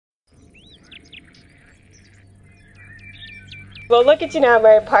Well, look at you now,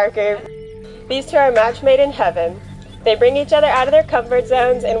 Mary Parker. These two are a match made in heaven. They bring each other out of their comfort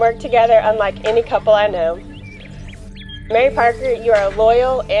zones and work together unlike any couple I know. Mary Parker, you are a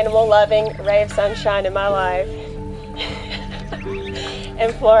loyal, animal-loving ray of sunshine in my life.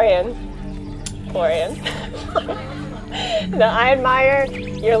 And Florian. Now, I admire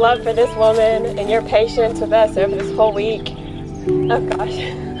your love for this woman and your patience with us over this whole week. Oh, gosh.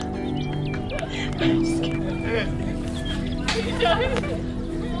 I'm just kidding.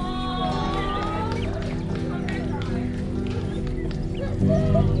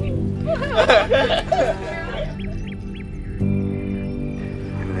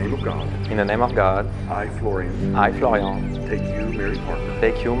 In the name of God, I, Florian, take you,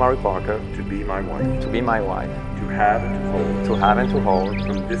 Mary Parker, to be my wife, to have and to hold,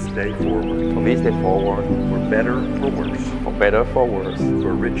 from this day forward, for better, for worse,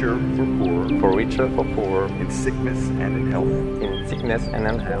 for richer, for poorer, in sickness and in health,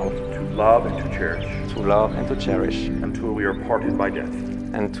 to love and to cherish, until we are parted by death.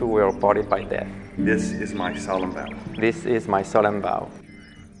 This is my solemn vow.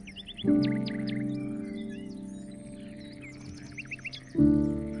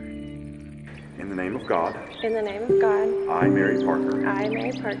 In the name of God, I, Mary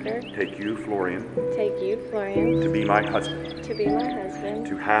Parker, take you, Florian, to be my husband,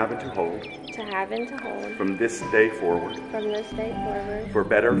 to have and to hold, from this day forward, for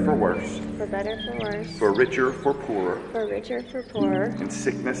better, for worse, for richer, for poorer, in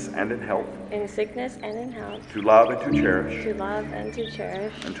sickness and in health, to love and to cherish,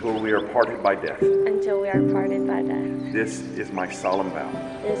 until we are parted by death. This is my solemn vow.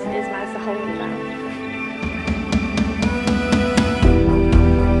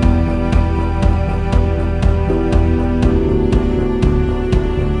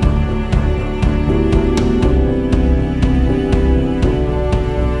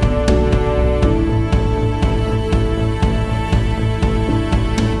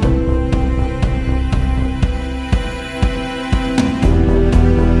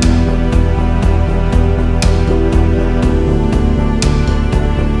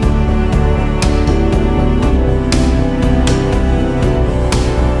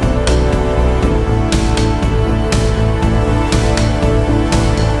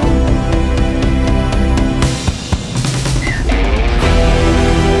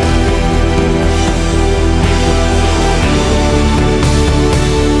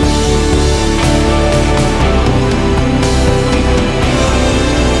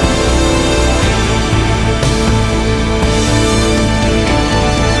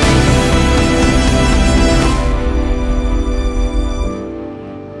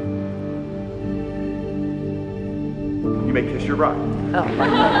 You may kiss your bride. Oh.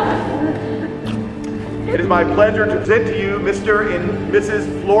 It is my pleasure to present to you Mr. and Mrs.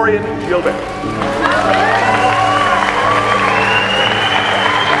 Florian Gilbert.